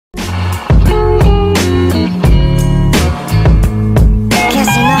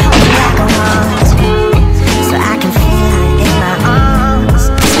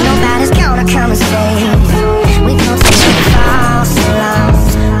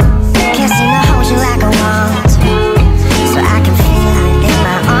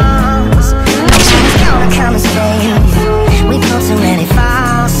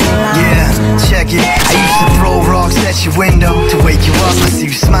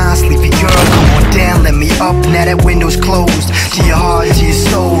mind, sleepy girl, come on down, let me up. Now that window's closed to your heart, to your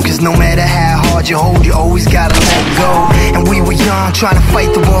soul. Cause no matter how hard you hold, you always gotta let go. And we were young, trying to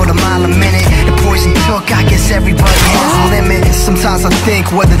fight the world a mile a minute. The poison took, I guess everybody has a limit. Sometimes I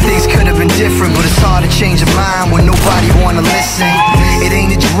think whether things could have been different, but it's hard to change your mind when nobody wanna listen. It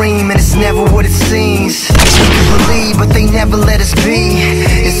ain't a dream and it's never what it seems. You can believe, but they never let us be.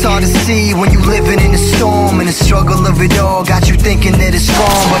 It's hard to see when you living in the storm, and the struggle of it all got you thinking that it's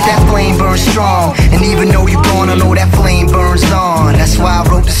wrong. But that flame burns strong, and even though you're gone, I know that flame burns on. That's why I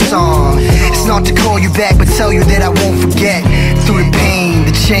wrote the song. It's not to call you back, but tell you that I won't forget. Through the pain,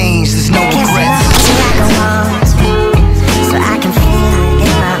 the change, there's no